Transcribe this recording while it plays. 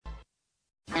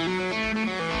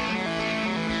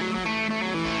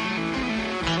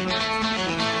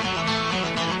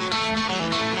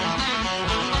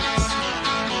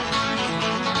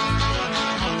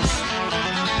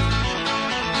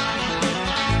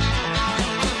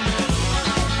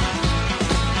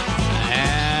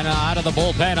of the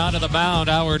bullpen, onto the mound.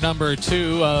 Hour number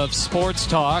 2 of Sports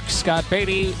Talk. Scott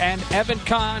Beatty and Evan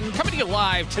Conn coming to you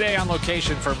live today on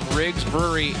location from Riggs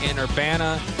Brewery in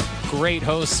Urbana. Great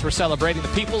hosts. We're celebrating the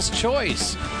People's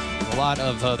Choice. A lot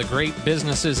of the great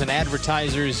businesses and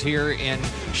advertisers here in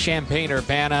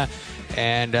Champaign-Urbana.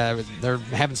 And they're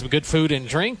having some good food and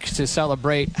drink to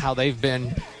celebrate how they've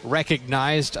been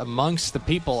recognized amongst the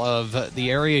people of the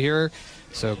area here.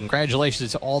 So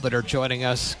congratulations to all that are joining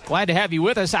us. Glad to have you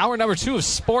with us. Hour number 2 of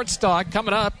Sports Talk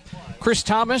coming up. Chris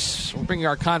Tamas, we'll bring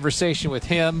our conversation with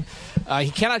him. He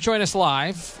cannot join us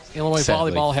live. Illinois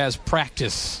Sadly. Volleyball has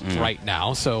practice right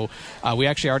now, so we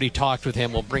actually already talked with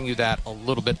him. We'll bring you that a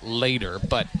little bit later.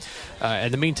 But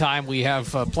in the meantime, we have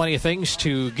plenty of things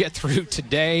to get through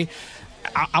today.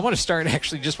 I want to start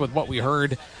actually just with what we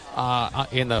heard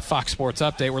in the Fox Sports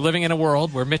Update. We're living in a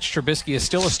world where Mitch Trubisky is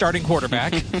still a starting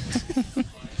quarterback.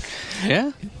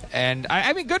 Yeah. And,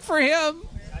 I mean, good for him.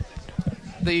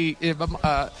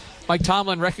 Mike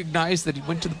Tomlin recognized that he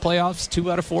went to the playoffs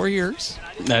 2 out of 4 years.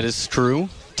 That is true,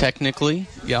 technically.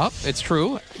 Yep, it's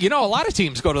true. You know, a lot of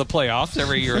teams go to the playoffs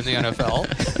every year in the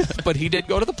NFL, but he did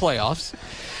go to the playoffs.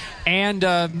 And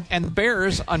the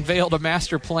Bears unveiled a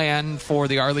master plan for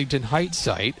the Arlington Heights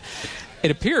site.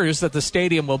 It appears that the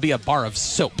stadium will be a bar of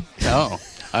soap. Oh,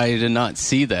 I did not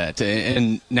see that.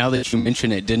 And now that you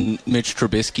mention it, didn't Mitch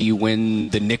Trubisky win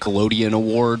the Nickelodeon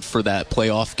Award for that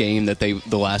playoff game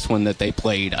the last one that they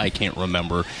played? I can't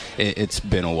remember. It's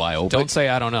been a while. Don't say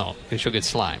I don't know, because you'll get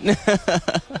slimed.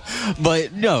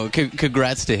 But no,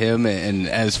 congrats to him. And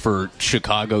as for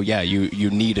Chicago, yeah, you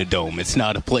need a dome. It's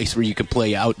not a place where you can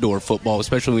play outdoor football,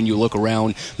 especially when you look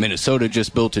around. Minnesota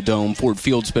just built a dome. Ford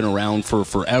Field's been around for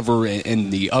forever.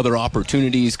 And the other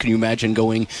opportunities, can you imagine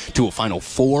going to a Final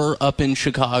Four up in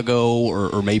Chicago,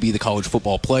 or maybe the college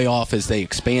football playoff as they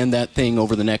expand that thing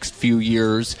over the next few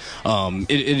years?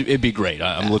 It'd be great.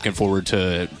 I'm looking forward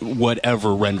to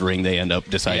whatever rendering they end up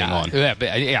deciding on.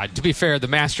 Yeah, to be fair, the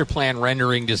master plan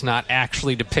rendering does not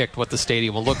actually depict what the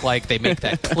stadium will look like. They make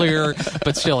that clear,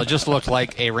 but still, it just looked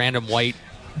like a random white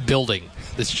building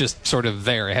that's just sort of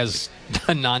there. It has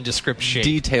a nondescript shape.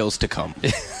 Details to come.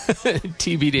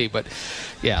 TBD, but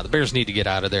yeah, the Bears need to get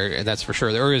out of there, and that's for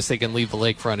sure. The earliest they can leave the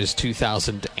lakefront is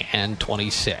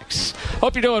 2026.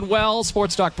 Hope you're doing well.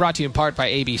 Sports Talk brought to you in part by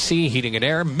ABC Heating and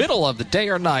Air. Middle of the day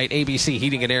or night, ABC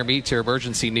Heating and Air meets your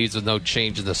emergency needs with no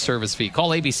change in the service fee. Call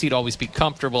ABC to always be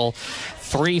comfortable.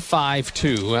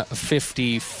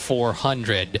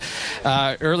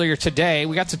 352-5400. Earlier today,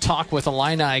 we got to talk with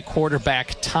Illini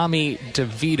quarterback Tommy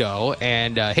DeVito,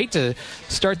 and hate to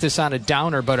start this on a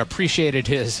downer, but appreciated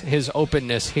his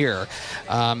openness here.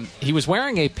 He was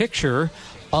wearing a picture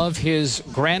of his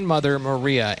grandmother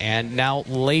Maria, and now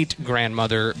late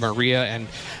grandmother Maria, and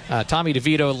Tommy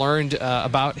DeVito learned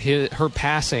about her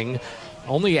passing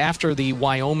only after the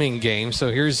Wyoming game. So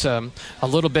here's a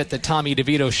little bit that Tommy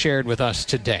DeVito shared with us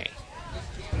today.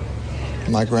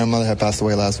 My grandmother had passed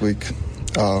away last week,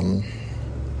 the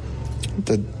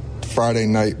Friday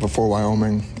night before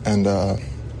Wyoming, and I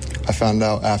found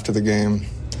out after the game.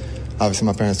 Obviously,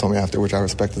 my parents told me after, which I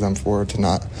respected them for, to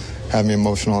not have me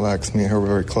emotional, all that, because me and her were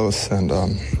very close, and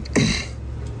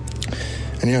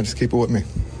yeah, just keep it with me.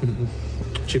 Mm-hmm.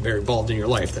 She's very involved in your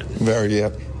life then. Very, yeah.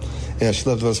 Yeah, she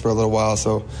lived with us for a little while,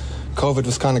 so COVID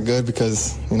was kind of good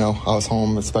because, I was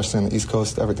home, especially on the East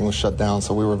Coast. Everything was shut down,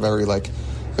 so we were very, it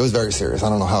was very serious. I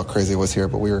don't know how crazy it was here,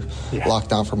 but we were locked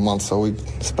down for months, so we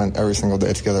spent every single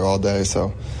day together all day,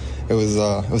 so it was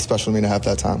special to me to have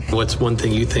that time. What's one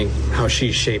thing you think, how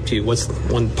she shaped you? What's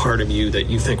one part of you that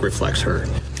you think reflects her?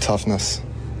 Toughness.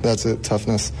 That's it,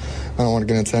 toughness. I don't want to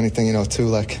get into anything,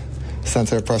 too,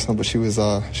 sensitive, personal, but she was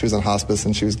on hospice,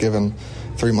 and she was given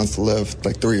 3 months to live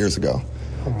 3 years ago.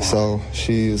 Oh, wow. So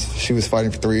she was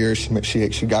fighting for 3 years. She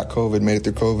got COVID, made it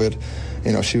through COVID.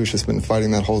 She was just been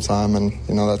fighting that whole time, and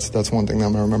that's one thing that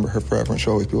I'm gonna remember her forever, and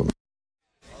she'll always be with me.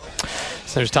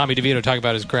 So there's Tommy DeVito talking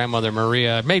about his grandmother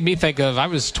Maria. It made me think of, I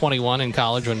was 21 in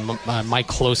college when my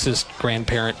closest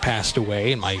grandparent passed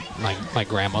away, and my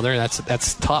grandmother.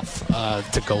 That's tough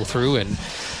to go through, and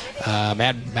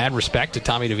mad respect to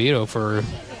Tommy DeVito for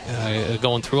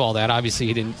going through all that. Obviously,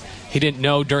 he didn't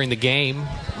know during the game,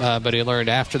 but he learned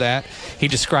after that. He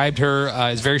described her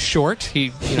as very short. He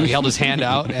held his hand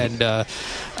out, and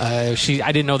I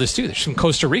didn't know this too. She's from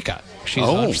Costa Rica. She's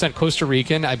 100% Costa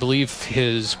Rican. I believe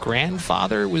his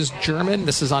grandfather was German.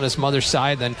 This is on his mother's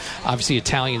side. Then obviously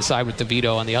Italian side with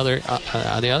DeVito on the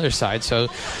other side. So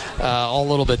all a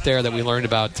little bit there that we learned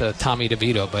about Tommy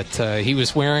DeVito. But he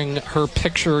was wearing her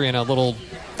picture in a little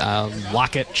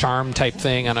locket charm type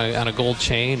thing on a gold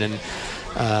chain, and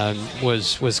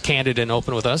was candid and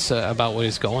open with us about what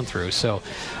he's going through. So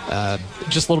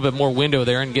just a little bit more window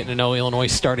there and getting to know Illinois'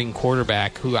 starting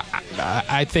quarterback, who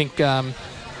I think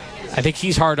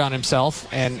he's hard on himself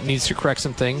and needs to correct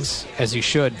some things, as he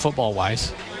should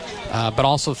football-wise, but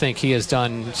also think he has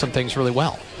done some things really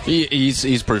well.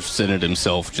 He's presented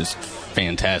himself just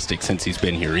fantastic since he's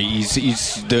been here. He's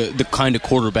the kind of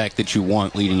quarterback that you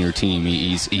want leading your team.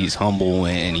 He's humble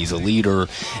and he's a leader,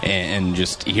 and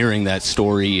just hearing that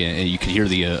story, and you could hear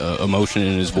the emotion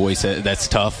in his voice. That's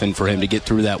tough, and for him to get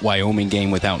through that Wyoming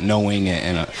game without knowing,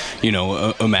 and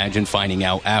imagine finding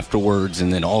out afterwards,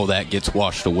 and then all that gets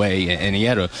washed away. And he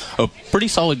had a pretty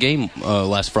solid game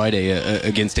last Friday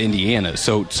against Indiana.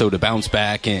 So to bounce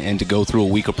back and to go through a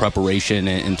week of preparation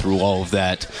and through all of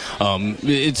that,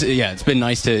 it's been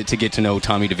nice to get to know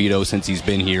Tommy DeVito since he's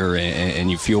been here, and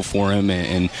you feel for him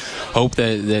and hope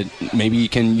that maybe you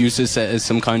can use this as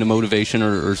some kind of motivation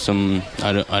or some,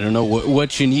 I don't know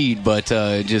what you need, but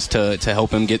just to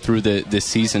help him get through this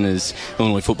season as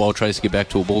Illinois football tries to get back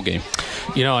to a bowl game.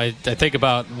 I think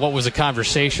about what was a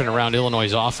conversation around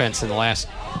Illinois' offense in the last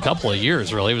couple of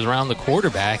years, really. It was around the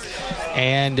quarterback,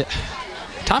 and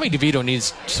Tommy DeVito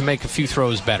needs to make a few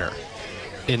throws better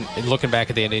in looking back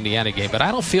at the Indiana game, but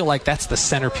I don't feel like that's the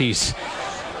centerpiece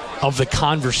of the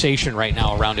conversation right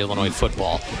now around Illinois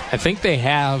football. I think they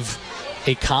have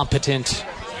a competent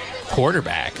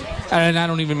quarterback, and I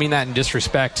don't even mean that in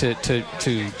disrespect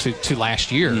to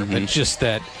last year, but just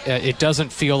that it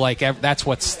doesn't feel like that's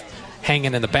what's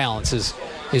hanging in the balance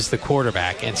is the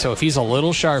quarterback. And so if he's a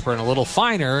little sharper and a little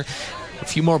finer, a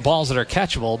few more balls that are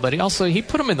catchable, but he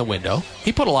put them in the window.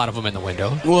 He put a lot of them in the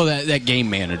window. Well, that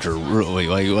game manager, really,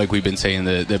 like we've been saying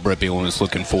that Brett Bielema is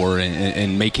looking for,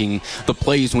 and making the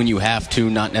plays when you have to,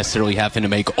 not necessarily having to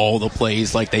make all the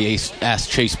plays like they asked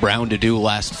Chase Brown to do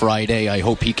last Friday. I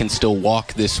hope he can still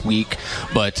walk this week,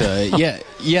 but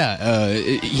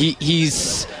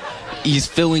he's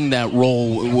filling that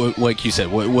role, like you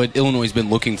said, what Illinois has been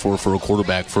looking for a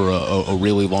quarterback for a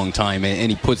really long time,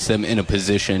 and he puts them in a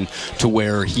position to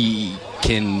where he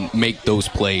can make those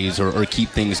plays or keep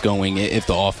things going if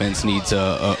the offense needs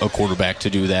a quarterback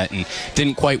to do that. And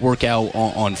didn't quite work out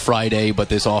on Friday, but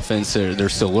this offense, they're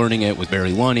still learning it with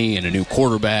Barry Lunny and a new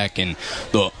quarterback, and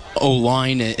the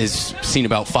O-line has seen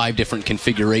about 5 different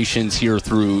configurations here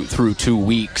through 2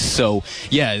 weeks. So,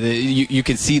 yeah, you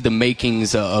can see the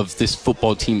makings of this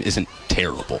football team isn't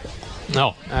terrible.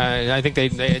 No, I think they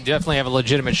definitely have a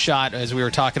legitimate shot, as we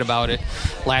were talking about it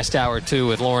last hour, too,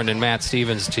 with Lauren and Matt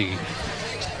Stevens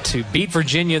to beat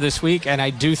Virginia this week. And I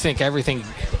do think everything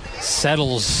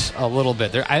settles a little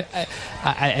bit. I,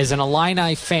 as an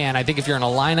Illini fan, I think if you're an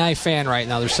Illini fan right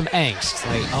now, there's some angst.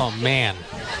 Like, oh, man.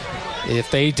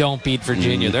 If they don't beat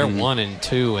Virginia, they're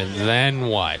 1-2, and then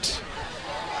what?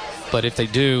 But if they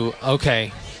do,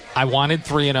 okay, I wanted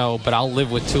 3-0, but I'll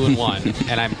live with 2-1,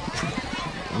 and I'm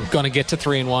going to get to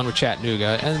 3-1 with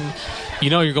Chattanooga. And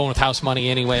you're going with house money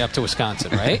anyway up to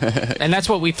Wisconsin, right? And that's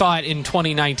what we thought in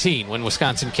 2019 when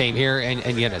Wisconsin came here,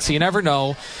 and you know, so you never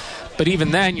know. But even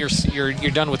then, you're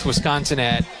done with Wisconsin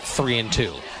at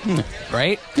 3-2.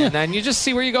 Right? Yeah. And then you just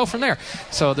see where you go from there.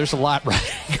 So there's a lot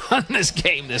riding on this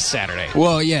game this Saturday.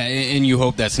 Well, yeah, and you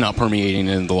hope that's not permeating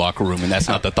in the locker room, and that's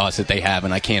not the thoughts that they have,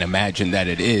 and I can't imagine that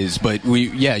it is. But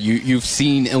you've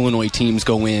seen Illinois teams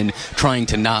go in trying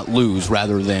to not lose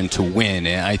rather than to win.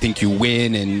 And I think you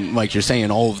win, and like you're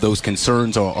saying, all of those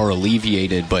concerns are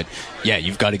alleviated. But yeah,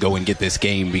 you've got to go and get this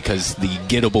game, because the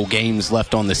gettable games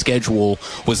left on the schedule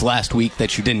was last week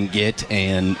that you didn't get,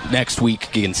 and next week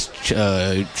against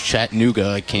Chattanooga.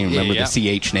 I can't remember the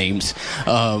CH names.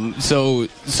 So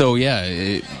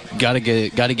yeah, got to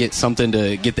get something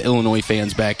to get the Illinois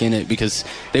fans back in it, because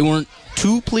they weren't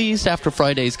too pleased after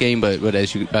Friday's game, but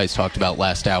as you guys talked about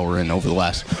last hour and over the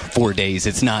last 4 days,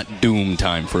 it's not doom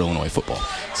time for Illinois football.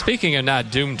 Speaking of not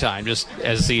doom time, just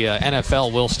as the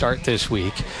NFL will start this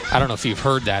week, I don't know if you've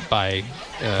heard that by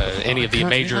any of the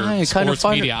major sports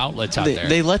media outlets out there.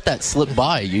 They let that slip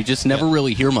by. You just never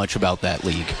really hear much about that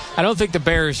league. I don't think the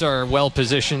Bears are well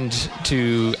positioned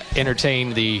to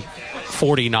entertain the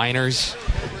 49ers,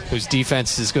 whose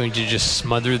defense is going to just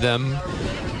smother them.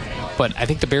 But I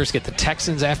think the Bears get the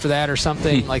Texans after that or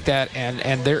something like that.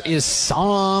 And there is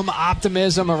some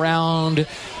optimism around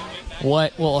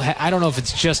what will I don't know if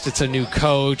it's a new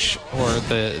coach or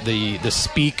the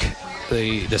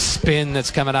spin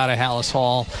that's coming out of Hallis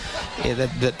Hall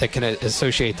that can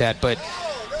associate that. But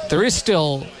there is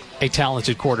still a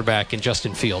talented quarterback in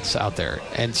Justin Fields out there.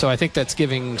 And so I think that's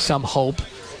giving some hope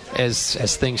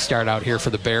as things start out here for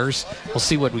the Bears. We'll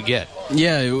see what we get.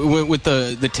 Yeah, with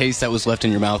the taste that was left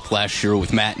in your mouth last year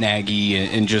with Matt Nagy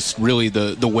and just really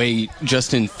the way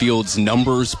Justin Fields'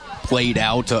 numbers played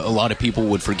out, a lot of people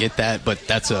would forget that, but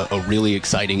that's a really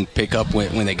exciting pickup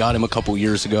when they got him a couple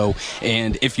years ago.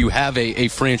 And if you have a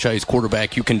franchise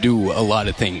quarterback, you can do a lot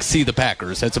of things. See the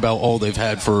Packers, that's about all they've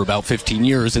had for about 15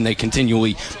 years, and they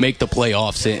continually make the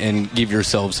playoffs and give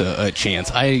yourselves a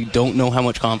chance. I don't know how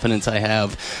much confidence I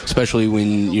have, especially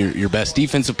when your best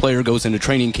defensive player goes into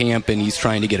training camp and he's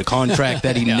trying to get a contract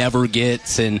that he never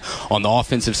gets. And on the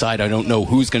offensive side, I don't know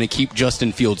who's going to keep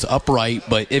Justin Fields upright,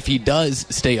 but if he does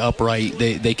stay upright,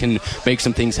 they can make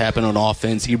some things happen on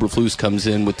offense. Eberflus comes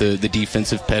in with the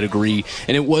defensive pedigree,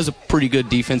 and it was a pretty good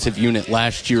defensive unit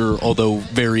last year, although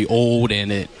very old,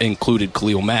 and it included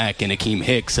Khalil Mack and Akeem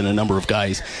Hicks and a number of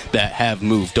guys that have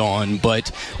moved on. But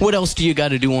what else do you got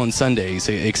to do on Sundays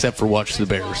except for watch the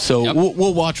Bears? So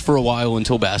we'll watch for a while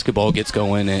until basketball gets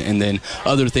going, and then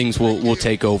other things will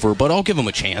take over, but I'll give them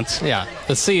a chance. Yeah,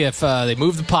 let's see if they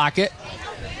move the pocket,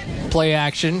 play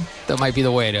action. That might be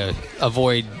the way to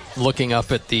avoid looking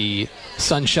up at the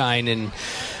sunshine and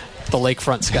the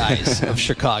lakefront skies of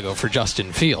Chicago for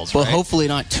Justin Fields. Well, right? Hopefully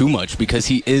not too much, because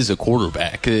he is a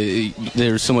quarterback.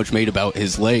 There's so much made about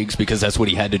his legs because that's what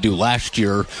he had to do last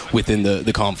year within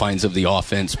the confines of the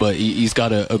offense. But he's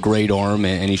got a great arm,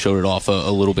 and he showed it off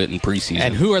a little bit in preseason.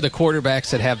 And who are the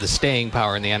quarterbacks that have the staying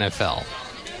power in the NFL?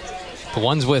 The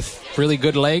ones with really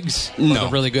good legs or the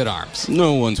really good arms?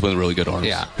 No ones with really good arms.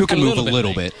 Yeah. Who can move a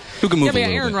little bit. Who can move a little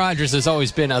bit. Aaron Rodgers has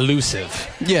always been elusive.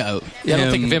 Yeah. I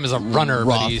don't think of him as a runner.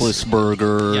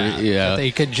 Roethlisberger. Yeah.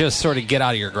 They could just sort of get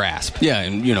out of your grasp. Yeah,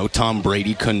 and, Tom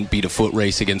Brady couldn't beat a foot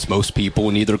race against most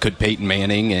people, neither could Peyton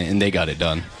Manning, and they got it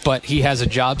done. But he has a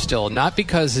job still, not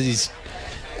because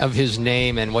of his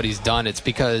name and what he's done. It's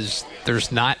because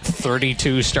there's not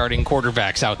 32 starting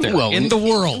quarterbacks out there in the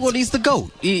world. Well, he's the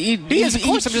GOAT. He is, of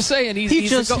course. I'm just saying. He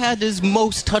just had his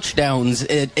most touchdowns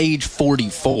at age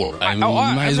 44.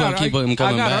 Might as well keep him coming back.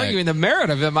 I'm not arguing the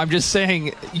merit of him. I'm just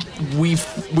saying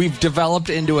we've developed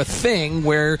into a thing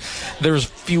where there's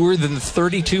fewer than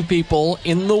 32 people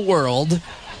in the world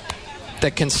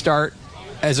that can start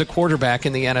as a quarterback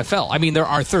in the NFL. I mean, there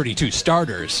are 32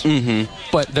 starters,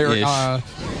 but there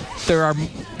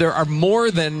are more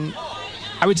than,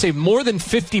 I would say, more than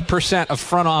 50% of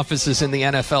front offices in the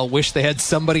NFL wish they had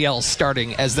somebody else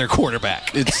starting as their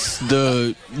quarterback. It's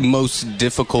the most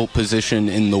difficult position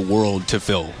in the world to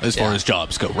fill as far as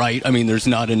jobs go, right? I mean, there's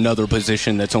not another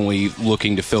position that's only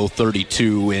looking to fill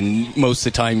 32, and most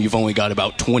of the time you've only got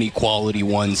about 20 quality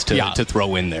ones to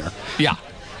throw in there. Yeah.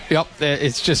 Yep,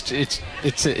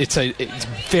 it's a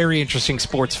very interesting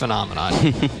sports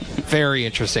phenomenon. Very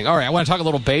interesting. All right, I want to talk a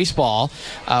little baseball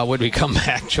when we come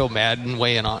back. Joe Madden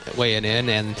weighing in,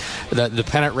 and the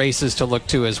pennant races to look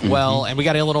to as well. And we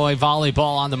got Illinois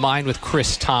volleyball on the mind with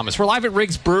Chris Tamas. We're live at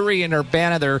Riggs Brewery in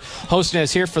Urbana. They're hosting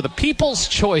us here for the People's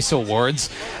Choice Awards.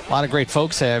 A lot of great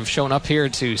folks have shown up here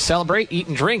to celebrate, eat,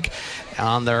 and drink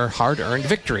on their hard-earned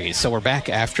victories. So we're back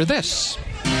after this.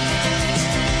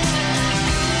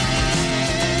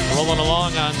 Rolling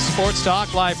along on Sports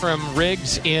Talk, live from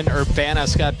Riggs in Urbana.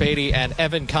 Scott Beatty and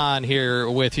Evan Conn here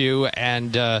with you.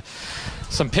 And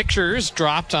some pictures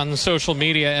dropped on social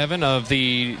media, Evan, of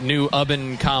the new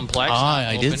Ubben complex.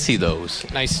 I did see those.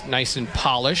 Nice and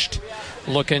polished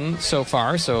looking so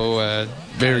far. So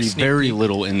very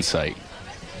little insight.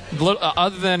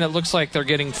 Other than it looks like they're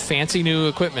getting fancy new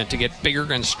equipment to get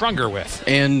bigger and stronger with.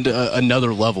 And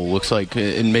another level, looks like,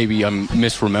 and maybe I'm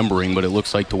misremembering, but it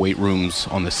looks like the weight room's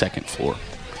on the second floor.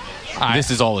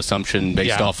 This is all assumption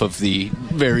based off of the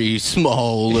very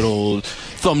small little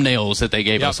thumbnails that they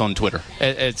gave us on Twitter.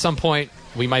 At some point,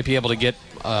 we might be able to get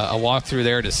a walk through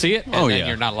there to see it, and then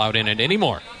you're not allowed in it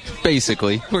anymore.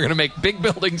 Basically. We're going to make big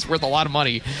buildings worth a lot of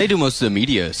money. They do most of the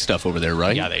media stuff over there,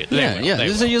 right? Yeah, they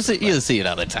will. So you'll see it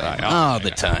all the time. All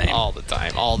the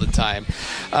time.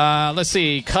 Let's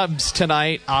see. Cubs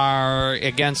tonight are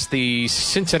against the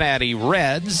Cincinnati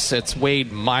Reds. It's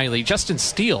Wade Miley. Justin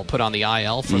Steele put on the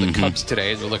IL for the Cubs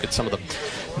today as we look at some of the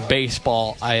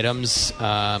baseball items.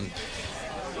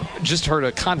 Just heard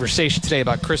a conversation today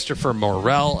about Christopher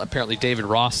Morel. Apparently David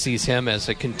Ross sees him as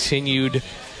a continued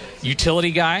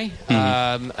utility guy,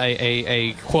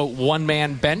 a quote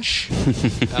one-man bench.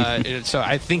 So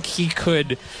I think he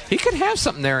could have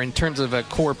something there in terms of a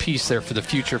core piece there for the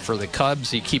future for the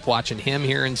Cubs. You keep watching him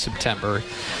here in September.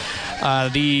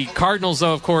 The Cardinals,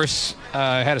 though, of course,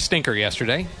 had a stinker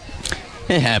yesterday.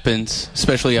 It happens,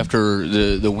 especially after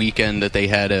the weekend that they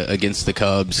had against the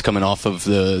Cubs, coming off of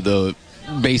the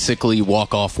basically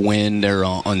walk-off win there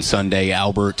on Sunday.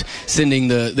 Albert sending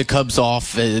the Cubs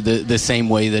off the same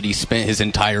way that he spent his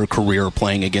entire career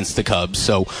playing against the Cubs.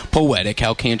 So poetic.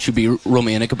 How can't you be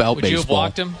romantic about baseball? Would you have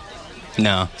walked him?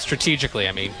 No. Strategically,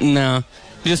 I mean. No.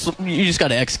 You just got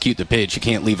to execute the pitch. You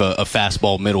can't leave a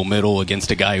fastball middle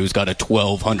against a guy who's got a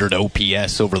 1,200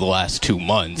 OPS over the last 2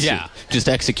 months. Yeah. Just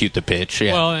execute the pitch.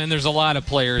 Yeah. Well, and there's a lot of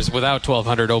players without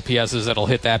 1,200 OPSs that'll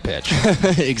hit that pitch.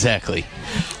 Exactly.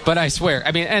 But I swear,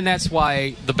 I mean, and that's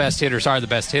why the best hitters are the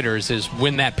best hitters, is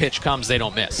when that pitch comes, they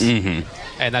don't miss. Mm-hmm.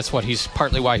 And that's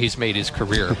partly why he's made his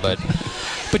career. But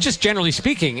just generally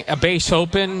speaking, a base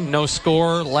open, no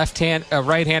score, a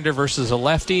right-hander versus a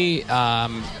lefty,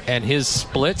 and his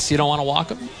splits, you don't want to walk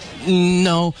him?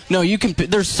 No, you can.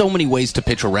 There's so many ways to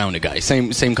pitch around a guy.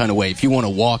 Same kind of way. If you want to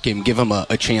walk him, give him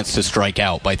a chance to strike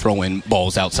out by throwing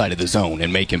balls outside of the zone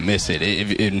and make him miss it.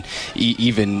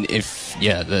 Even if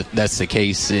that's the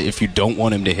case. If you don't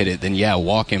want him to hit it, then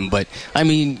walk him. But I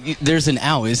mean, there's an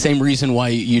out. It's the same reason why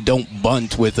you don't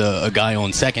bunt with a guy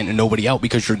on second and nobody out,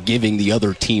 because you're giving the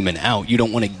other team an out. You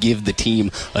don't want to give the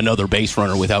team another base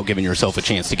runner without giving yourself a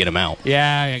chance to get him out.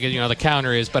 Yeah, the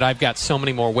counter is, but I've got so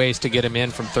many more ways to get him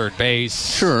in from third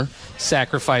base. Sure.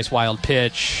 Sacrifice, wild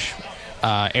pitch,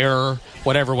 error,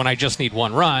 whatever, when I just need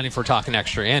one run, if we're talking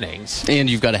extra innings. And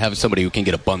you've got to have somebody who can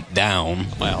get a bunt down.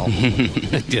 Well,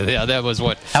 yeah, that was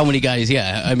what... How many guys,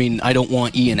 I mean, I don't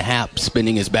want Ian Happ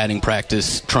spending his batting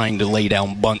practice trying to lay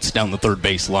down bunts down the third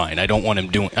base line. I don't want him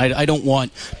doing... I don't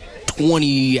want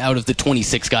 20 out of the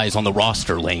 26 guys on the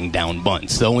roster laying down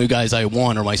bunts. The only guys I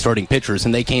want are my starting pitchers,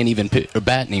 and they can't even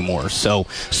bat anymore. So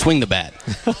swing the bat.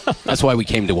 That's why we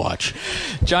came to watch.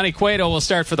 Johnny Cueto will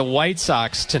start for the White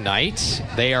Sox tonight.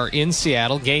 They are in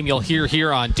Seattle. Game you'll hear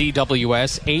here on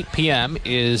DWS. 8 p.m.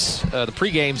 is the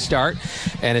pregame start,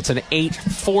 and it's an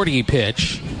 8:40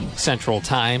 pitch Central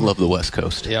Time. Love the West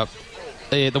Coast. Yep.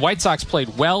 The White Sox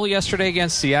played well yesterday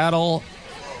against Seattle.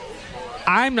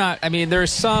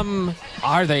 There's some,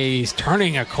 are they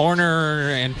turning a corner?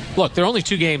 And look, they're only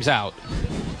 2 games out.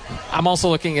 I'm also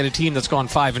looking at a team that's gone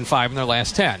 5-5 in their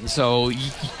last 10. So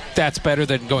that's better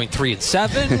than going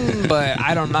 3-7, but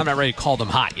I'm not ready to call them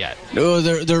hot yet. No,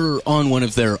 they're on one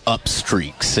of their up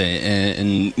streaks,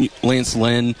 and Lance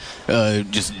Lynn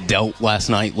just dealt last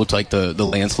night. Looked like the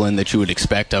Lance Lynn that you would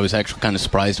expect. I was actually kind of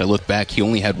surprised. I looked back; he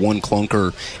only had 1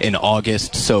 clunker in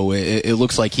August, so it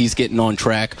looks like he's getting on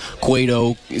track.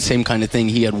 Cueto, same kind of thing.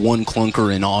 He had 1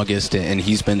 clunker in August, and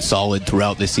he's been solid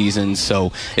throughout the season.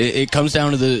 So it comes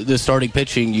down to the starting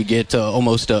pitching. You get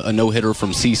almost a no-hitter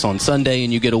from Cease on Sunday,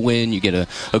 and you get a win. You get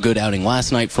a good outing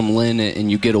last night from Lynn,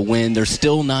 and you get a win. They're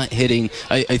still not hitting.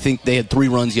 I think they had 3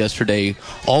 runs yesterday.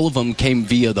 All of them came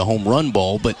via the home run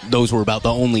ball, but those were about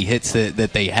the only hits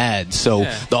that they had. So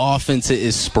the offense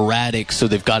is sporadic, so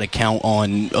they've got to count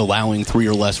on allowing 3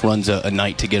 or less runs a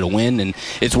night to get a win, and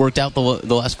it's worked out the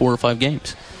last 4 or 5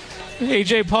 games.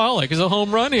 A.J. Pollock is a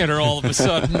home run hitter all of a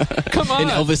sudden. Come on. And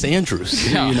Elvis Andrus,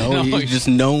 he's just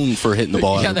known for hitting the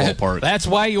ball out of the ballpark. That's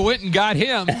why you went and got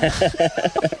him.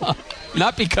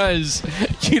 Not because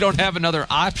you don't have another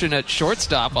option at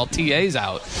shortstop while TA's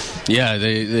out. Yeah,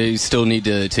 they still need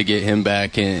to get him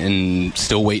back, and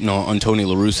still waiting on Tony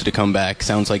La Russa to come back.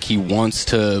 Sounds like he wants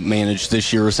to manage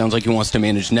this year. Sounds like he wants to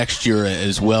manage next year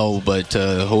as well, but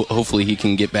hopefully he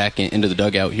can get back into the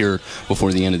dugout here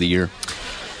before the end of the year.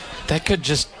 That could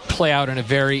just play out in a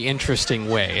very interesting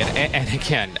way. And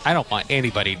again, I don't want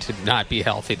anybody to not be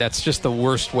healthy. That's just the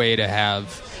worst way to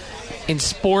have. In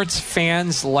sports,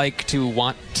 fans like to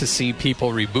want to see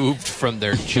people removed from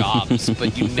their jobs,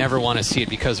 but you never want to see it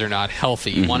because they're not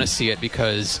healthy. You want to see it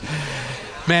because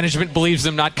management believes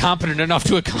them not competent enough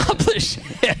to accomplish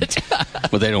it.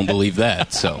 Well, they don't believe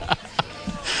that, so...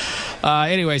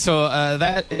 Anyway, so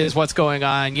that is what's going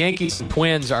on. Yankees and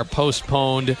Twins are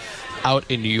postponed out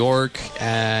in New York,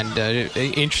 and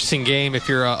interesting game if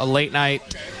you're a late night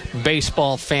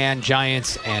baseball fan.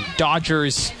 Giants and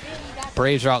Dodgers.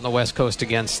 Braves are out on the West Coast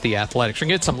against the Athletics. We're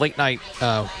going to get some late night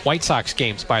White Sox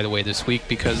games, by the way, this week,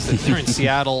 because they're in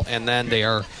Seattle and then they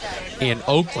are in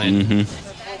Oakland.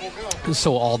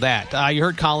 So all that. You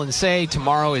heard Colin say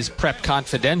tomorrow is Prep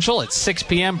Confidential at 6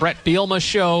 p.m. Brett Bielma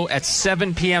show at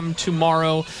 7 p.m.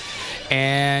 tomorrow.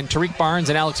 And Tariq Barnes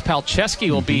and Alex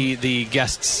Palczewski will be the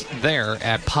guests there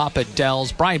at Papa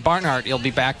Del's. Brian Barnhart, he'll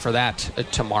be back for that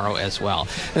tomorrow as well.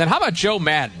 And then how about Joe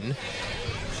Madden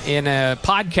in a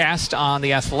podcast on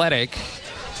The Athletic,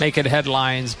 making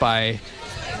headlines by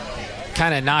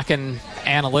kind of knocking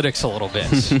analytics a little bit.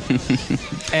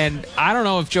 And I don't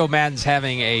know if Joe Madden's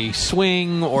having a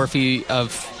swing or if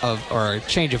or a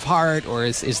change of heart, or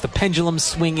is the pendulum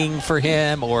swinging for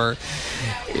him, or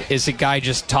is the guy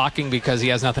just talking because he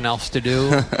has nothing else to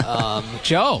do?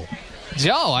 Joe,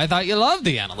 I thought you loved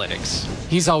the analytics.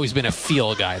 He's always been a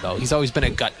feel guy, though. He's always been a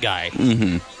gut guy.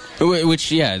 Mm-hmm.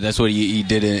 Which, yeah, that's what he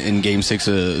did in Game 6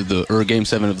 or Game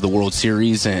 7 of the World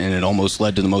Series, and it almost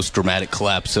led to the most dramatic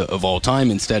collapse of all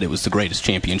time. Instead, it was the greatest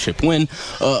championship win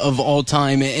of all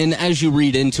time. And as you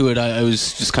read into it, I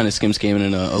was just kind of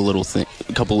skim-skimming a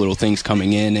couple little things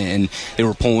coming in, and they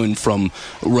were pulling from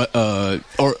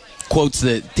quotes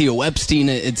that Theo Epstein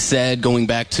had said going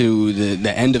back to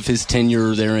the end of his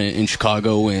tenure there in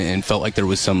Chicago, and felt like there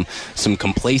was some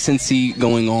complacency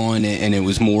going on, and it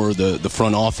was more the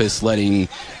front office letting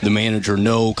the manager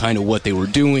know kind of what they were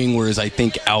doing. Whereas I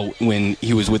think out when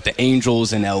he was with the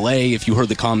Angels in LA, if you heard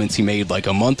the comments he made like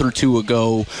a month or two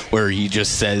ago, where he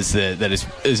just says that is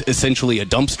essentially a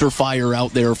dumpster fire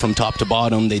out there from top to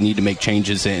bottom. They need to make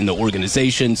changes in the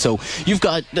organization. So you've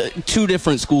got two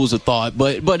different schools of thought,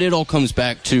 but it all comes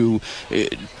back to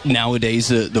nowadays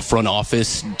the front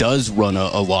office does run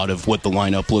a lot of what the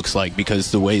lineup looks like,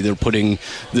 because the way they're putting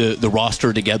the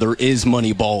roster together is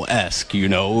Moneyball-esque. You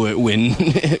know,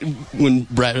 when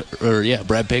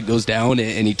Brad Pitt goes down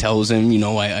and he tells him,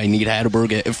 I need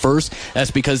Hatterberg at first,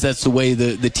 that's because that's the way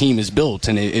the team is built.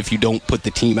 And if you don't put the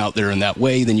team out there in that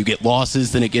way, then you get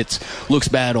losses, then it looks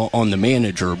bad on the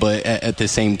manager. But at the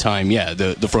same time,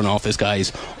 the front office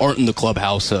guys aren't in the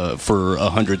clubhouse for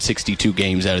 162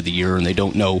 games out of the year, and they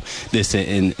don't know this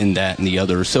and that and the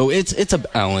other. So it's a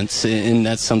balance, and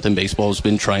that's something baseball's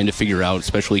been trying to figure out,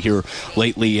 especially here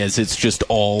lately, as it's just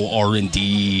all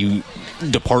R&D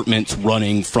departments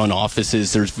running front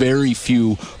offices. There's very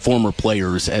few former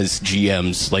players as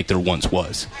GMs like there once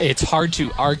was. It's hard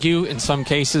to argue in some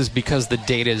cases because the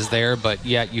data is there, but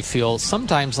yet you feel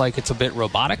sometimes like it's a bit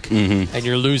robotic, and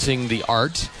you're losing the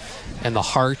art and the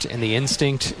heart and the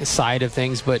instinct side of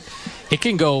things. But it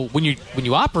can go, when you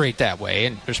operate that way,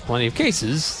 and there's plenty of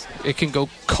cases, it can go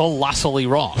colossally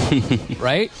wrong,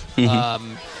 right?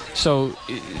 So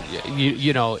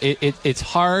it's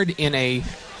hard in a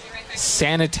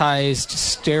sanitized,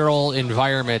 sterile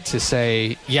environment to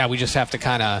say, we just have to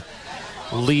kind of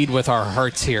lead with our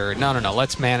hearts here. No.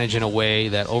 Let's manage in a way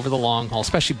that over the long haul,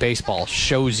 especially baseball,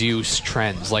 shows you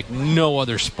trends like no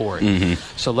other sport.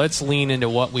 So let's lean into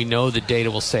what we know the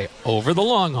data will say. Over the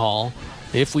long haul,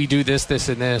 if we do this, this,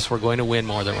 and this, we're going to win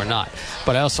more than we're not.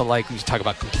 But I also like when you talk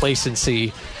about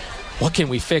complacency. What can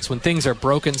we fix when things are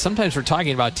broken? Sometimes we're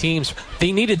talking about teams,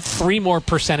 they needed 3 more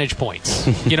percentage points.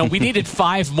 We needed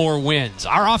 5 more wins.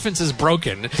 Our offense is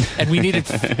broken, and we needed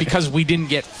because we didn't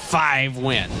get 5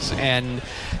 wins.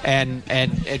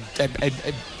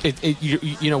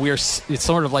 It's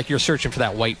sort of like you're searching for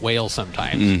that white whale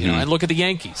sometimes. And look at the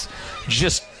Yankees,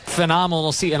 just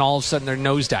phenomenal to see, and all of a sudden they're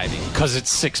nosediving because it's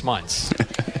 6 months.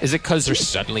 Is it because they're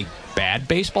suddenly bad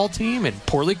baseball team and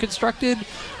poorly constructed?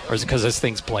 Or is it because as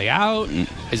things play out?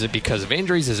 Is it because of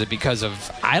injuries? Is it because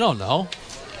of, I don't know,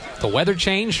 the weather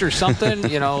changed or something?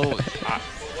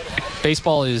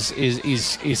 Baseball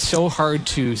is so hard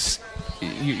to.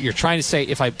 You're trying to say,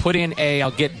 if I put in A,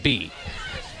 I'll get B,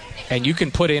 and you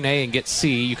can put in A and get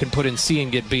C. You can put in C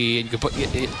and get B, and you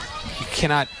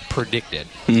cannot predict it.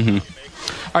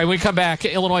 All right, when we come back,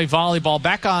 Illinois volleyball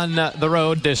back on the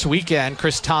road this weekend.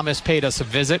 Chris Tamas paid us a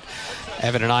visit.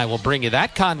 Evan and I will bring you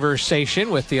that conversation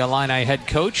with the Illini head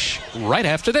coach right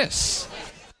after this.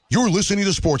 You're listening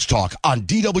to Sports Talk on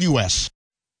DWS.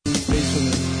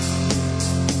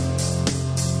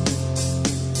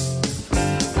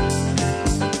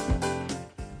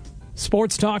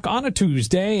 Sports Talk on a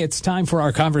Tuesday. It's time for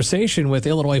our conversation with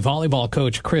Illinois volleyball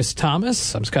coach Chris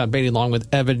Tamas. I'm Scott Beatty along with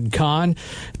Evan Conn.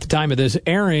 At the time of this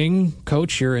airing,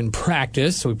 Coach, you're in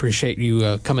practice, so we appreciate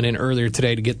you coming in earlier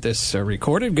today to get this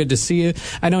recorded. Good to see you.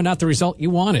 I know not the result you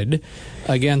wanted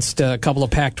against a couple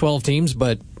of Pac-12 teams,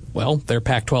 but, well, they're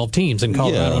Pac-12 teams in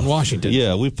Colorado and Washington.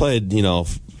 Yeah, we played,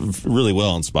 really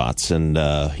well in spots, and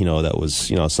that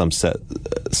was some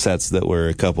sets that were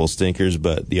a couple stinkers,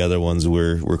 but the other ones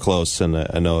were close. And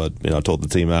I know I told the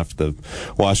team after the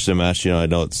Washington match, I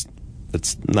know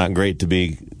it's not great to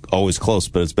be always close,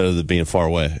 but it's better than being far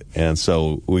away. And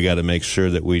so we got to make sure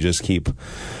that we just keep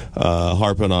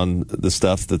harping on the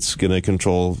stuff that's going to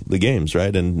control the games,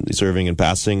 right? And serving and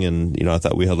passing. And, I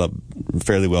thought we held up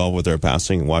fairly well with our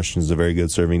passing. Washington's a very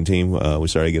good serving team. We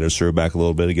started to get our serve back a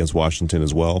little bit against Washington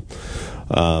as well.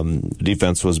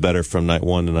 Defense was better from night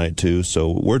 1 to night 2.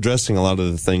 So we're addressing a lot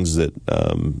of the things that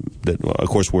of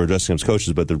course, we're addressing as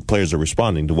coaches, but the players are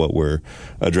responding to what we're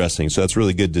addressing. So that's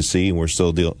really good to see. And we're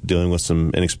still dealing with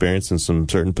some inexperience in some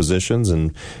certain positions,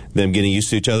 and them getting used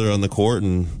to each other on the court.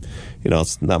 And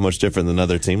it's not much different than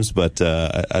other teams, but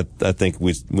I think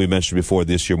we mentioned before,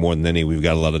 this year more than any, we've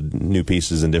got a lot of new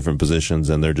pieces in different positions,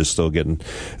 and they're just still getting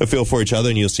a feel for each other.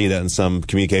 And you'll see that in some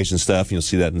communication stuff. You'll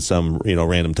see that in some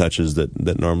random touches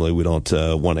that normally we don't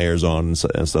want airs on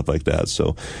and stuff like that.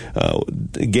 So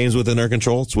game's within our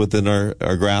control. It's within our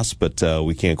grasp, but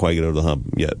we can't quite get over the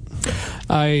hump yet.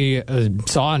 I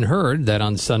saw and heard that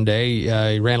on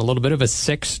Sunday you ran a little bit of a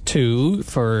 6-2.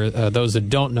 For those that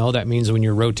don't know, that means when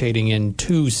you're rotating in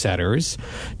two setters.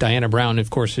 Diana Brown, of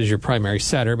course, is your primary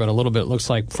setter, but a little bit looks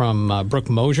like from Brooke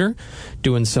Mosier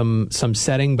doing some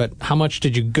setting. But how much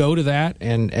did you go to that,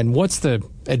 and what's the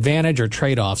advantage or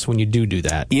trade-offs when you do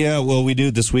that? Yeah, well, we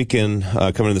do this weekend,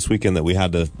 coming in this weekend, that we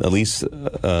had to at least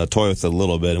toy with it a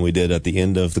little bit, and we did at the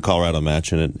end of the Colorado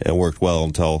match, and it worked well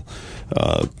until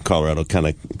Colorado kind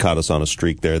of caught us on a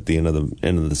streak there at the end of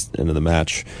the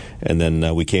match, and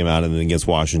then we came out and then against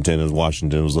Washington, and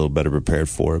Washington was a little better prepared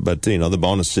for it. But the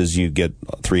bonus is you get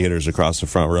 3 hitters across the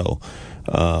front row.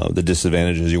 The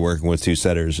disadvantage is you're working with 2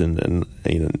 setters, and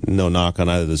no knock on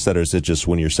either of the setters. It's just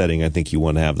when you're setting, I think you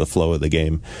want to have the flow of the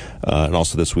game. And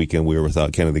also this weekend we were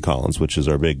without Kennedy Collins, which is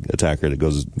our big attacker that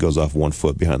goes off 1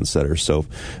 foot behind the setter. So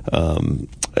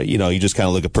you just kind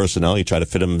of look at personnel. You try to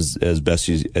fit them as best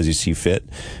as you see fit,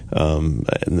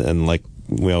 and like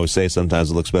we always say, sometimes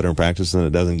it looks better in practice than it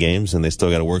does in games, and they still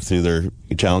got to work through their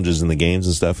challenges in the games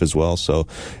and stuff as well. So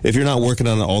if you're not working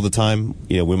on it all the time,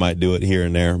 we might do it here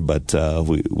and there, but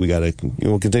we got to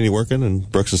we'll continue working.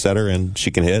 And Brooke's a setter, and she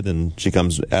can hit, and she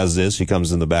comes as is. She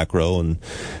comes in the back row and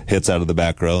hits out of the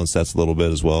back row and sets a little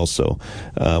bit as well. So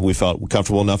we felt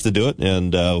comfortable enough to do it,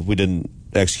 and we didn't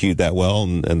execute that well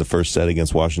in the first set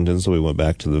against Washington, so we went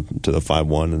back to the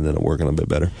 5-1, and then it working a bit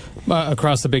better.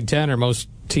 Across the Big Ten, are most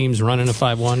teams running a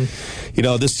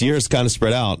 5-1? This year it's kind of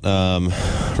spread out.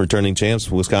 Returning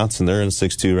champs, Wisconsin, they're in a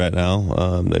 6-2 right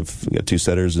now. They've got 2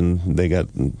 setters, and they got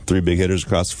 3 big hitters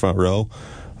across the front row.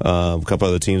 A couple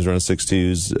other teams run a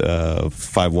 6-2s,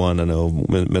 5-1. I know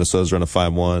Minnesota's run a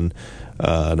 5-1.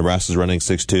 Nebraska's running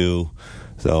 6-2.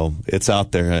 So it's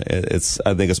out there.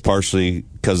 I think it's partially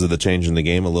because of the change in the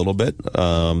game a little bit.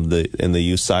 In the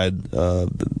youth side,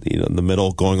 the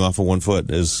middle going off of 1 foot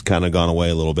has kind of gone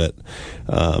away a little bit.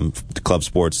 Club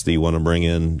sports, you want to bring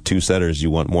in 2 setters.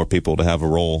 You want more people to have a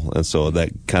role, and so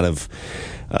that kind of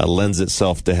lends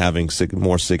itself to having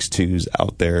more 6-2s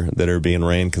out there that are being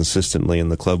ran consistently in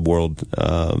the club world.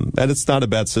 And it's not a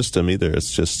bad system either.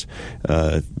 It's just,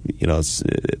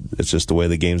 it's just the way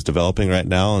the game's developing right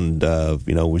now. And,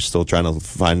 we're still trying to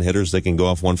find hitters that can go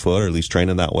off 1 foot, or at least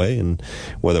training that way. And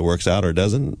whether it works out or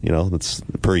doesn't, that's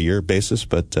per year basis.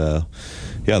 But,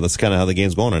 that's kind of how the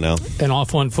game's going right now. And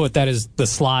off 1 foot, that is the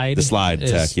slide. The slide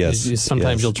tech, yes.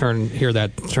 Sometimes you'll hear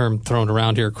that term thrown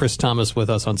around here. Chris Tamas with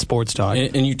us on Sports Talk.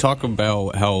 And you talk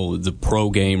about how the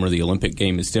pro game or the Olympic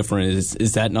game is different.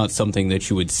 Is that not something that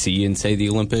you would see in, say, the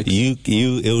Olympics?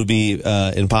 It would be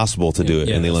impossible to do it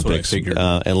in the Olympics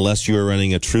unless you are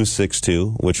running a true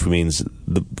 6-2, which means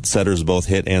the setters both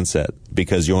hit and set,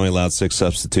 because you're only allowed 6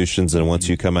 substitutions, and once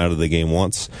you come out of the game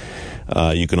once,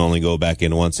 you can only go back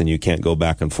in once, and you can't go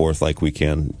back and forth like we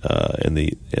can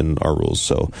in our rules.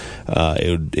 So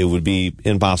it would be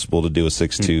impossible to do a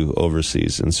 6-2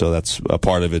 overseas, and so that's a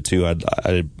part of it too.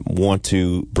 I want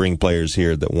to bring players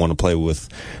here that want to play with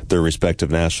their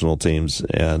respective national teams,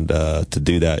 and to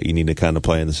do that, you need to kind of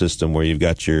play in the system where you've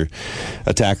got your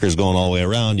attackers going all the way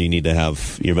around. You need to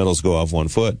have your middles go off 1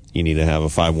 foot. You need to have a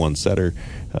 5-1 setter.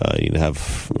 You need to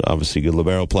have obviously good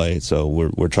libero play. So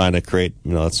we're trying to create.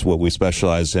 That's what we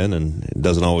specialize in, and it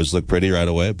doesn't always look pretty right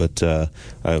away, but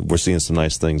we're seeing some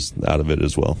nice things out of it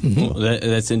as well. Mm-hmm. Well,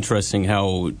 that's interesting.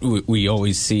 How we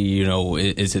always see,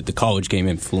 is it the college game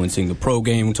influencing the pro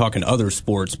game? We're talking other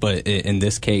sports, but in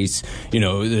this case,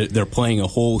 they're playing a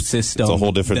whole system. It's a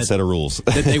whole different set of rules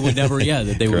that they would never.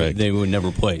 They would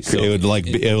never play. So it would like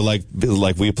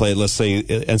we played. Let's say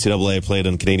NCAA played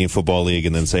in Canadian Football League,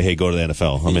 and then say, hey, go to the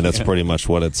NFL. I mean, that's pretty much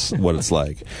what it's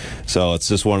like. So it's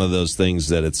just one of those things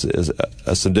that it's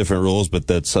some different rules, but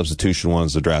that substitution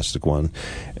one's a drastic one.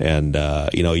 And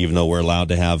even though we're allowed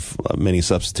to have many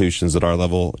substitutions at our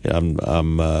level,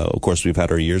 of course we've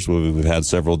had our years where we've had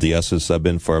several DSs sub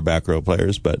in for our back row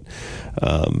players, but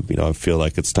I feel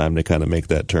like it's time to kind of make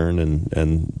that turn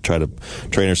and try to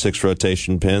train our 6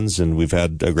 rotation pins. And we've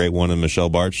had a great one in Michelle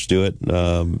Barch do it,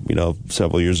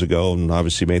 several years ago, and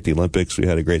obviously made the Olympics. We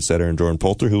had a great setter in Jordan Pohl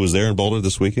Coulter, who was there in Boulder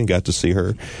this weekend. Got to see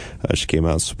her. She came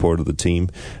out in support of the team.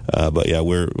 But yeah,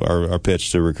 our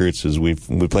pitch to recruits is we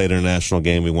played in a national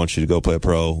game. We want you to go play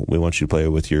pro. We want you to play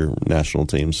with your national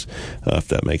teams, if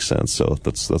that makes sense. So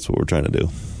that's what we're trying to do.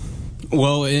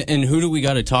 Well, and who do we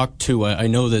got to talk to? I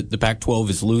know that the Pac-12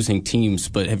 is losing teams,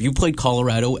 but have you played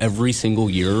Colorado every single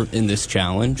year in this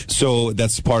challenge? So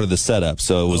that's part of the setup.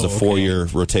 So it was a 4-year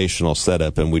rotational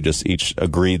setup, and we just each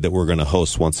agreed that we're going to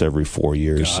host once every 4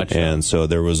 years. Gotcha. And so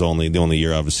there was the only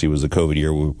year, obviously, was the COVID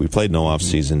year. We played no off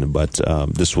season, but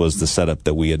this was the setup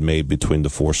that we had made between the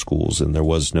 4 schools, and there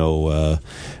was no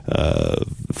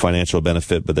financial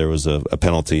benefit, but there was a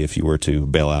penalty if you were to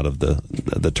bail out of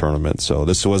the tournament. So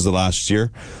this was the last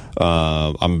year.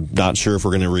 I'm not sure if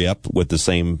we're going to re-up with the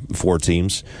same 4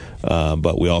 teams,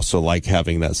 but we also like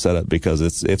having that setup because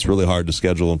it's really hard to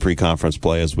schedule in pre-conference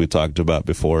play, as we talked about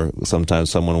before. Sometimes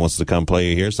someone wants to come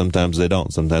play here, sometimes they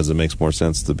don't. Sometimes it makes more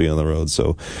sense to be on the road.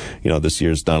 So, this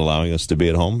year's not allowing us to be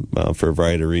at home for a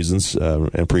variety of reasons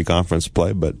in pre-conference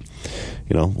play, but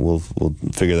we'll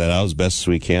figure that out as best as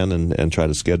we can and try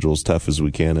to schedule as tough as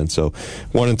we can. And so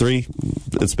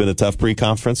 1-3, it's been a tough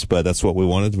pre-conference, but that's what we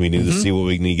wanted. We need to see what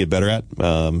we need to get better at.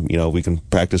 We can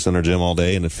practice in our gym all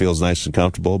day and it feels nice and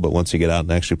comfortable, but once you get out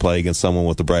and actually play against someone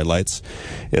with the bright lights,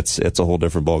 it's a whole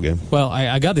different ballgame. Well,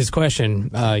 I got this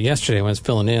question yesterday when I was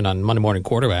filling in on Monday Morning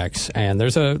Quarterbacks, and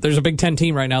there's a Big Ten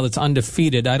team right now that's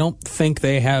undefeated. I don't think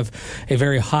they have a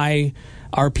very high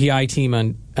RPI team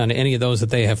on any of those that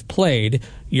they have played.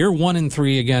 You're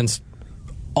 1-3 against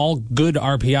all good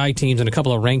RPI teams and a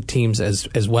couple of ranked teams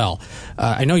as well.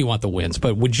 I know you want the wins,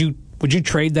 but would you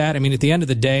trade that? I mean, at the end of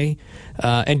the day,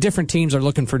 and different teams are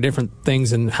looking for different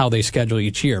things in how they schedule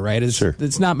each year, right? Sure.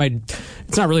 It's not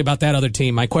really about that other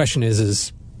team. My question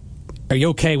is are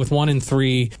you okay with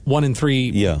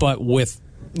 1-3, yeah, but with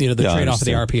the trade-off of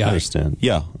the RPI? I understand.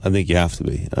 Yeah, I think you have to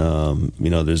be.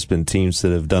 There's been teams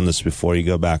that have done this before. You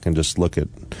go back and just look at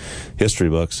history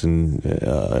books and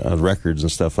records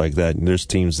and stuff like that. And there's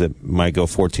teams that might go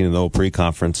 14-0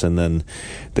 pre-conference, and then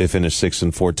they finish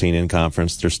 6-14 in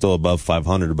conference. They're still above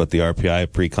 500, but the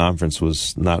RPI pre-conference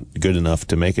was not good enough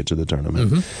to make it to the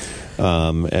tournament.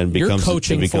 And you're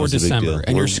coaching for December,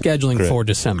 and you're scheduling for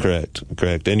December.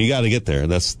 Correct. And you got to get there.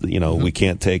 That's we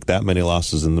can't take that many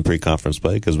losses in the pre-conference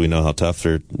play because we know how tough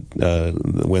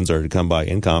the wins are to come by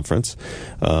in conference.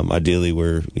 Ideally,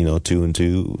 we're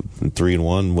 2-2,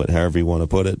 3-1, however you want to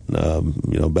put it.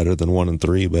 Better than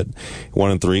 1-3, but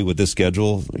 1-3 with this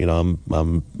schedule,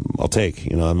 I'll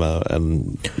take.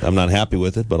 I'm not happy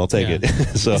with it, but I'll take it.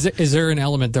 So, is there an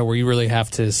element though where you really have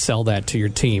to sell that to your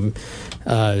team?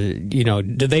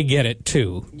 Do they get it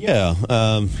too? Yeah.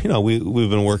 We've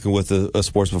been working with a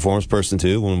sports performance person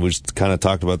too when we just kind of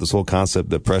talked about this whole concept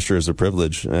that pressure is a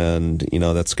privilege, and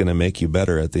that's going to make you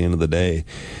better at the end of the day.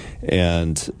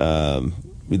 And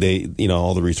they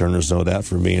all the returners know that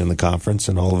from being in the conference,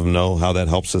 and all of them know how that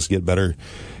helps us get better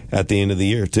at the end of the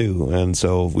year too. And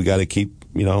so we got to keep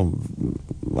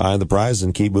eye on the prize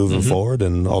and keep moving forward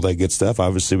and all that good stuff.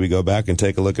 Obviously, we go back and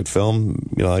take a look at film,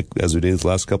 like as we did the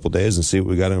last couple of days, and see what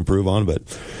we got to improve on. But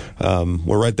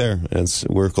we're right there, and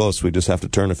we're close. We just have to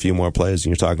turn a few more plays.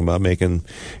 And you're talking about making,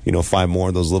 5 more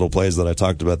of those little plays that I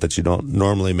talked about that you don't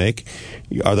normally make.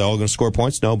 Are they all going to score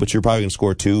points? No, but you're probably going to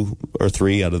score 2 or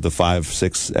 3 out of the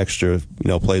 5-6 extra,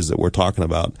 plays that we're talking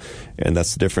about, and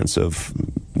that's the difference of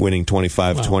winning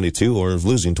 25-22 or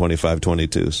losing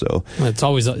 25-22. So it's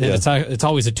always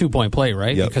a 2-point play,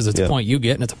 right? Yep, because it's a point you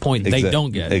get and it's a point they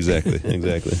don't get. Exactly.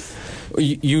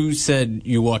 You said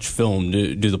you watch film.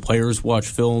 Do the players watch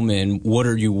film? And what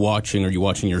are you watching? Are you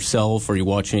watching yourself? Are you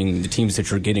watching the teams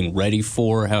that you're getting ready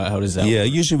for? How does that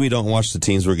work? Usually we don't watch the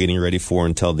teams we're getting ready for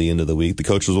until the end of the week. The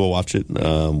coaches will watch it.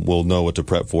 We'll know what to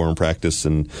prep for in practice.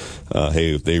 And,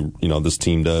 hey, if they, this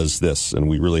team does this, and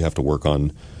we really have to work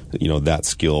on that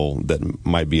skill that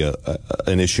might be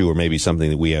an issue or maybe something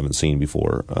that we haven't seen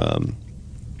before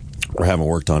or haven't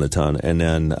worked on a ton. And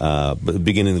then but the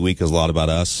beginning of the week is a lot about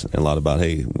us and a lot about,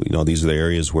 hey, these are the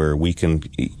areas where we can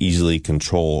easily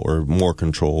control or more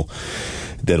control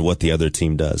than what the other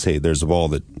team does. Hey, there's a ball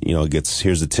that,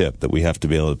 here's a tip that we have to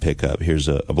be able to pick up. Here's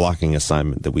a blocking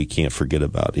assignment that we can't forget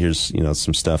about. Here's,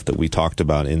 some stuff that we talked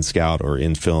about in scout or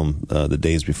in film the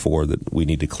days before that we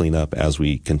need to clean up as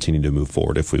we continue to move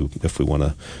forward if we want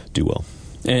to do well.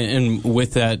 And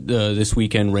with that, this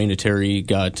weekend, Raina Terry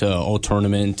got all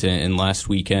tournament, and last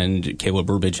weekend, Kayla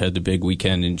Burbage had the big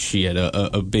weekend, and she had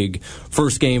a big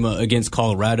first game against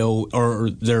Colorado. Are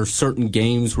there certain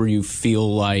games where you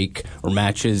feel like, or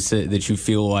matches that you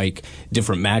feel like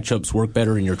different matchups work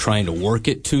better, and you're trying to work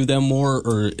it to them more?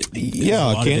 Or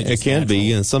it can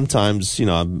be, and sometimes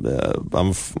I'm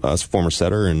a former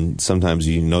setter, and sometimes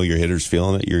your hitter's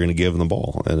feeling it, you're going to give them the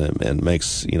ball, and it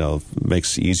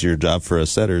makes easier job for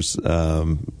us setters.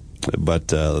 But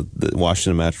the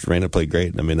Washington match, Raina played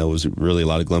great. I mean, there was really a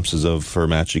lot of glimpses of her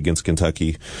match against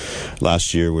Kentucky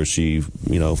last year where she,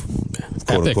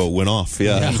 quote unquote, went off.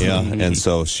 Yeah. And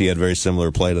so she had very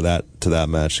similar play to that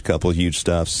match. A couple of huge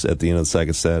stuffs at the end of the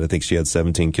second set. I think she had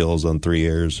 17 kills on 3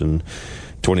 airs and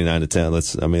 29 to 10.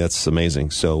 That's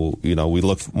amazing. So, we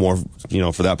look more,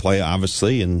 for that play,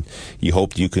 obviously, and you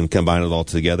hope you can combine it all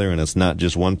together. And it's not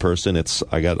just one person.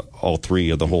 I got all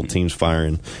three of the whole team's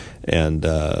firing, and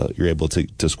you're able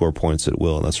to score points at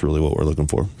will. And that's really what we're looking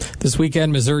for. This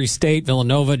weekend, Missouri State,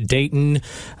 Villanova, Dayton,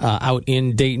 out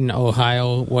in Dayton,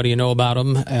 Ohio. What do you know about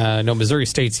them? I know Missouri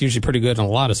State's usually pretty good in a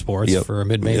lot of sports for a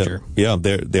mid-major. Yeah,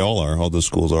 they all are. All the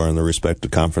schools are in their respective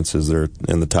conferences. They're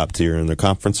in the top tier in their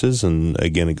conferences. And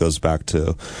again, it goes back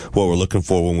to what we're looking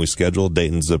for when we schedule.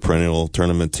 Dayton's a perennial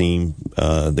tournament team.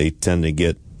 They tend to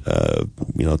get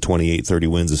 28, 30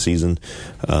 wins a season.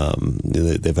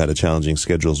 They've had a challenging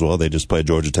schedule as well. They just played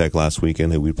Georgia Tech last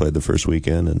weekend, who we played the first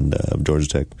weekend, and Georgia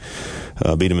Tech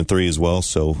beat them in 3 as well.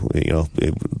 So,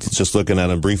 just looking at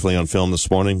them briefly on film this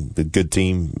morning, the good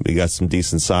team. We got some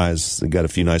decent size. They got a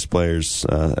few nice players,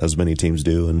 as many teams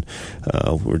do, and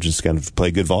we're just going to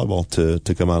play good volleyball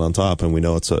to come out on top. And we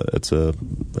know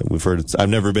we've heard it's. I've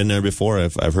never been there before.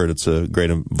 I've heard it's a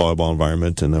great volleyball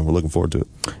environment, and we're looking forward to it.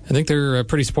 I think they're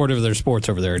pretty supportive of their sports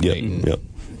over there in Dayton. Yep.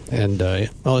 And,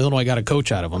 Illinois got a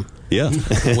coach out of them. Yeah.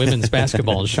 Women's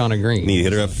basketball and Shauna Green. Need to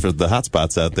hit her up for the hot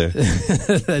spots out there.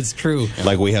 That's true.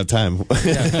 Like we have time.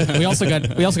 Yeah. We also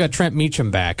got Trent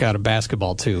Meacham back out of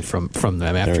basketball too from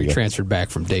them after he transferred back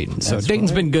from Dayton. So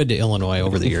Dayton's been good to Illinois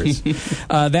over the years.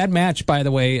 That match, by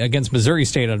the way, against Missouri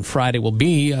State on Friday will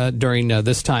be during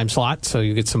this time slot. So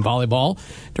you get some volleyball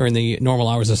during the normal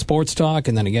hours of Sports Talk,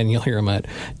 and then again you'll hear them at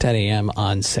 10 a.m.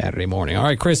 on Saturday morning. All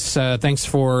right, Chris, thanks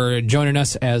for joining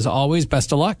us as always.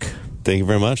 Best of luck. Thank you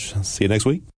very much. See you next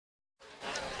week.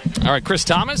 All right, Chris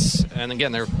Tamas, and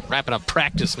again, they're wrapping up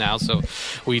practice now, so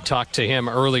we talked to him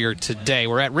earlier today.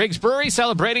 We're at Riggs Brewery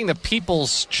celebrating the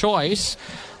People's Choice.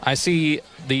 I see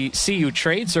the CU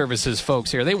Trade Services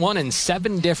folks here. They won in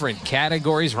 7 different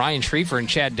categories. Ryan Schriefer and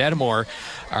Chad Dedamore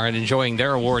are enjoying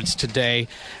their awards today.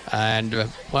 And,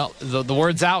 the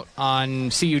word's out on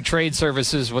CU Trade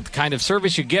Services, what the kind of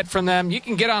service you get from them. You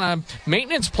can get on a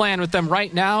maintenance plan with them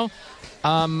right now.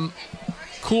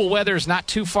 Cool weather is not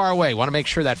too far away. Want to make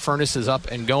sure that furnace is up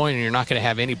and going, and you're not going to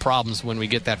have any problems when we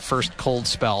get that first cold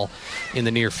spell in the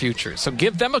near future. So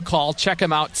give them a call. Check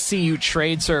them out, CU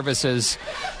Trade Services.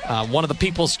 One of the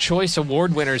People's Choice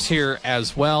Award winners here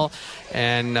as well,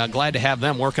 and glad to have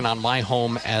them working on my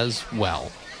home as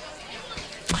well.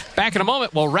 Back in a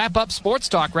moment. We'll wrap up Sports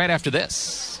Talk right after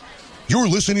this. You're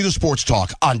listening to Sports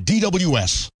Talk on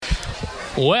DWS.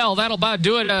 Well, that'll about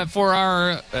do it for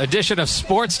our edition of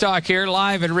Sports Talk here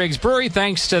live at Riggs Brewery.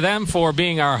 Thanks to them for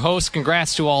being our hosts.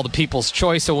 Congrats to all the People's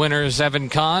Choice winners, Evan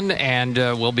Conn, and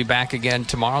we'll be back again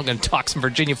tomorrow. Going to talk some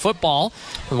Virginia football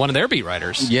with one of their beat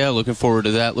writers. Yeah, looking forward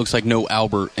to that. Looks like no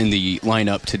Albert in the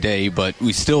lineup today, but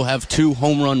we still have 2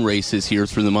 home run races here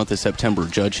through the month of September.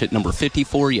 Judge hit number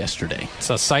 54 yesterday. It's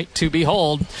a sight to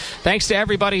behold. Thanks to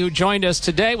everybody who joined us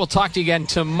today. We'll talk to you again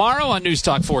tomorrow on News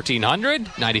Talk 1400,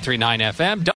 93.9 FM.